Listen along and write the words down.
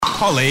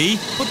Polly,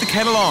 put the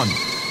kettle on.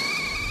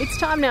 It's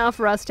time now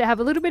for us to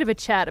have a little bit of a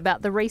chat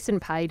about the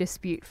recent pay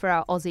dispute for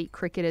our Aussie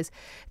cricketers.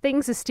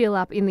 Things are still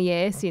up in the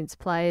air since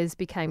players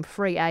became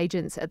free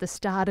agents at the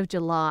start of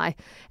July,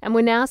 and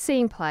we're now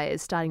seeing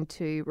players starting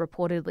to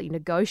reportedly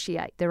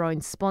negotiate their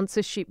own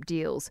sponsorship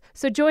deals.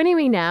 So joining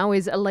me now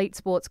is elite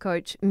sports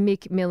coach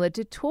Mick Miller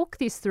to talk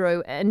this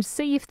through and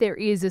see if there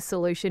is a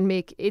solution.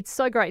 Mick, it's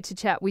so great to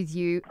chat with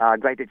you.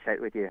 Great to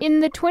chat with you. In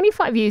the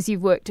 25 years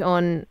you've worked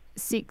on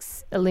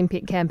 6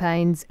 Olympic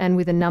campaigns and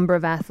with a number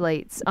of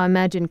athletes, I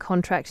imagine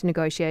contract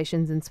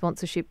negotiations and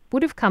sponsorship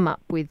would have come up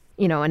with,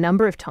 a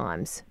number of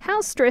times.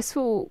 How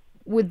stressful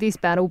would this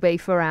battle be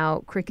for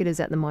our cricketers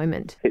at the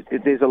moment?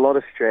 There's a lot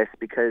of stress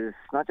because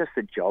it's not just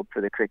a job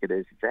for the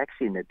cricketers, it's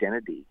actually an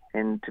identity.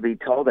 And to be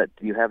told that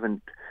you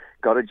haven't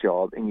got a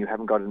job and you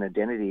haven't got an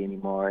identity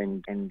anymore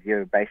and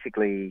you're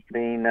basically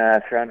being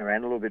thrown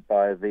around a little bit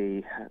by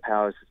the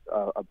powers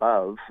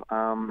above,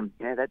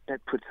 that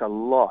puts a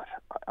lot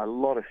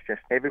of stress.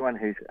 Everyone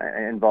who's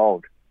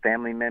involved,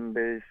 family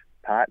members,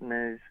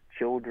 partners,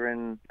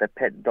 children, the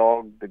pet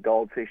dog, the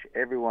goldfish,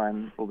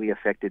 everyone will be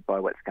affected by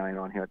what's going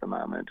on here at the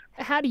moment.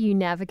 How do you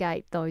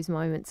navigate those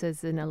moments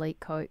as an elite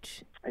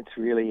coach? It's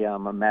really a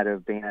matter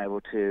of being able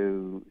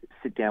to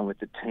sit down with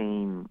the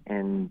team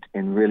and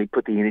really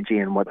put the energy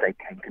in what they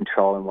can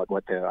control and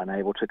what they're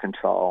unable to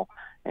control.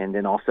 And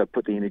then also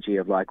put the energy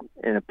of, like,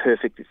 in a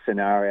perfect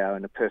scenario,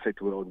 in a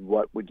perfect world,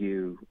 what would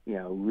you,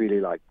 really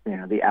like,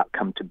 the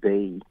outcome to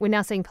be? We're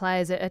now seeing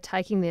players are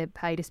taking their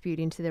pay dispute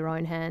into their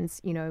own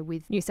hands,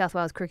 with New South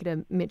Wales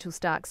cricketer Mitchell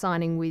Starc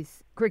signing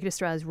with Cricket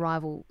Australia's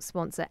rival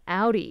sponsor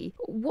Audi.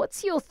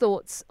 What's your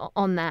thoughts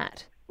on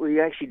that?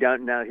 We actually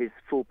don't know his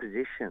full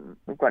position.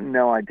 We've got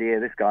no idea.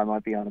 This guy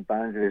might be on the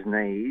bones of his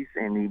knees,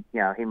 and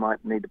he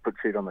might need to put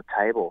food on the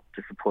table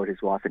to support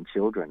his wife and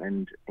children.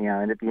 And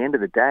and at the end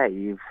of the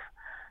day,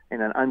 in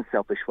an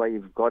unselfish way,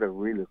 you've got to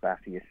really look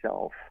after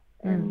yourself.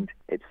 And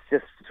it's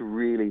just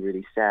really,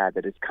 really sad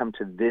that it's come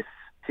to this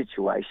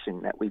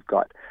situation that we've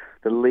got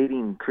the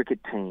leading cricket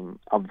team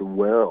of the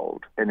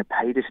world in a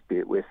pay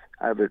dispute with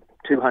over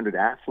 200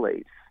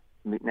 athletes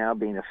now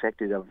being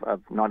affected of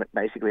not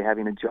basically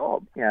having a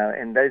job.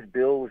 And those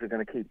bills are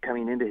going to keep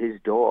coming into his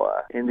door.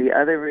 And the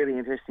other really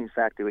interesting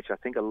factor, which I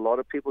think a lot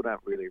of people don't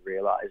really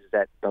realise, is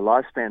that the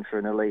lifespan for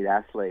an elite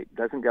athlete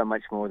doesn't go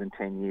much more than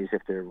 10 years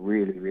if they're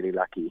really, really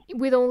lucky.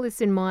 With all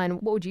this in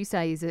mind, what would you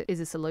say is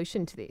a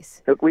solution to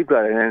this? Look, we've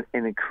got an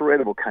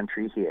incredible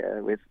country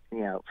here with,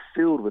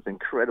 filled with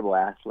incredible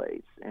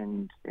athletes.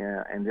 And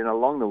then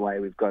along the way,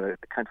 we've got a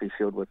country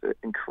filled with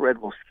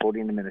incredible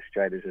sporting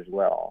administrators as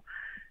well.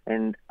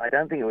 And I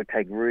don't think it would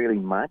take really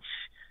much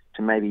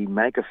to maybe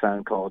make a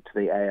phone call to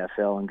the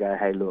AFL and go,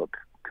 hey, look,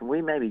 can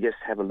we maybe just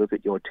have a look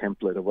at your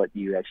template of what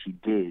you actually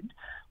did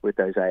with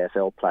those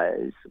AFL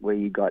players, where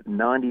you got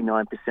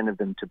 99% of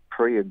them to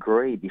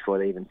pre-agree before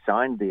they even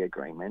signed the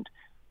agreement,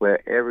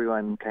 where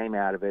everyone came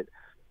out of it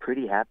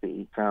pretty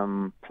happy,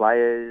 from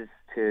players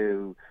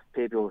to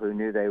people who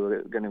knew they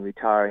were going to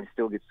retire and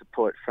still get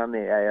support from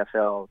the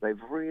AFL.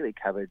 They've really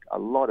covered a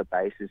lot of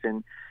bases.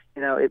 And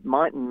it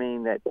mightn't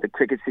mean that the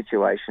cricket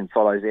situation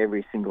follows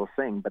every single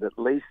thing, but at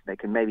least they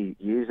can maybe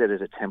use it as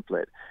a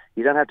template.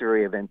 You don't have to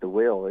reinvent the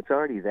wheel. It's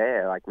already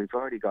there. Like, we've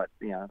already got,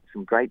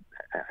 some great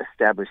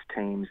established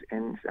teams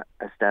and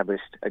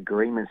established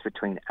agreements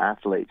between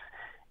athletes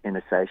and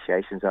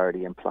associations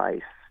already in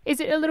place. Is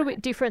it a little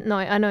bit different, though?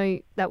 I know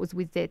that was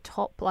with their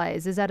top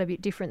players. Is that a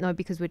bit different, though,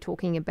 because we're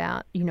talking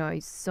about,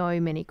 so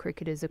many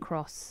cricketers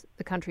across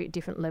the country at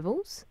different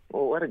levels?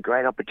 Well, what a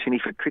great opportunity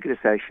for Cricket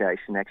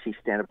Association to actually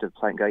stand up to the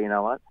plate and go, you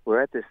know what,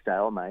 we're at this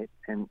stalemate,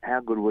 and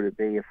how good would it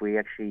be if we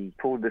actually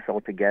pulled this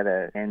all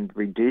together and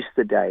reduced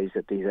the days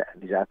that these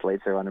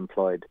athletes are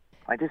unemployed?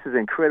 This is an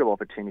incredible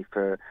opportunity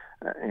for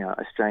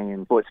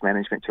Australian sports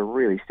management to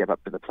really step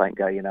up to the plate and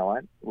go, you know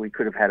what, we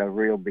could have had a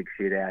real big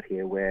shootout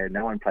here where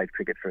no one played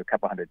cricket for a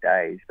couple hundred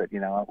days, but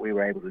you know what, we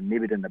were able to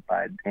nib it in the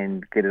bud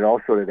and get it all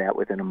sorted out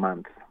within a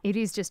month. It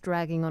is just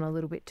dragging on a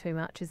little bit too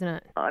much, isn't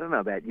it? I don't know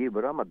about you,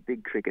 but I'm a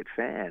big cricket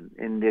fan,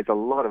 and there's a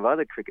lot of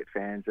other cricket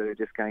fans that are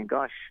just going,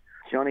 gosh,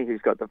 Johnny,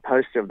 who's got the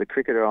poster of the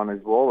cricketer on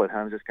his wall at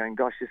home, just going,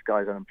 gosh, this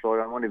guy's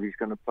unemployed. I wonder if he's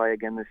going to play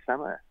again this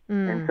summer.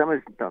 And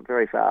summer's not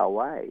very far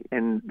away.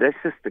 And that's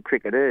just the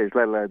cricketers,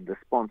 let alone the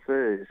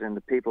sponsors and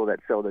the people that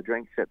sell the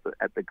drinks at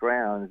the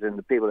grounds and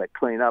the people that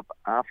clean up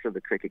after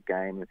the cricket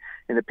game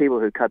and the people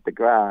who cut the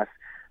grass.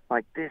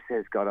 Like, this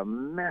has got a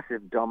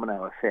massive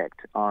domino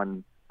effect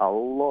on a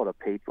lot of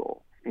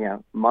people.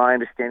 My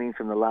understanding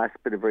from the last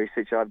bit of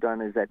research I've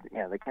done is that,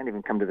 they can't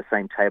even come to the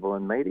same table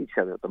and meet each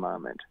other at the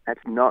moment.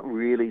 That's not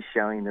really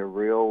showing the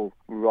real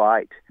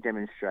right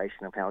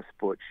demonstration of how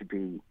sport should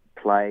be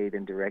played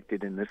and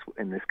directed in this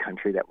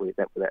country that we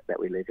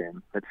live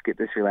in. Let's get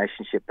this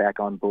relationship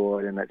back on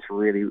board, and let's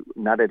really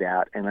nut it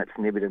out, and let's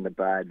nib it in the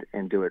bud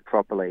and do it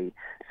properly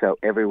so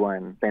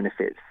everyone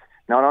benefits.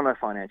 Not on a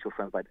financial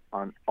front, but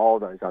on all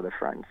those other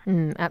fronts.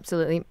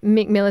 Absolutely.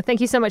 Mick Miller,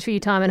 thank you so much for your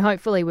time, and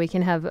hopefully we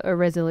can have a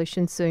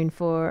resolution soon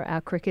for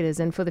our cricketers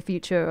and for the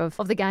future of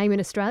the game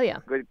in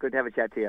Australia. Good to have a chat to you.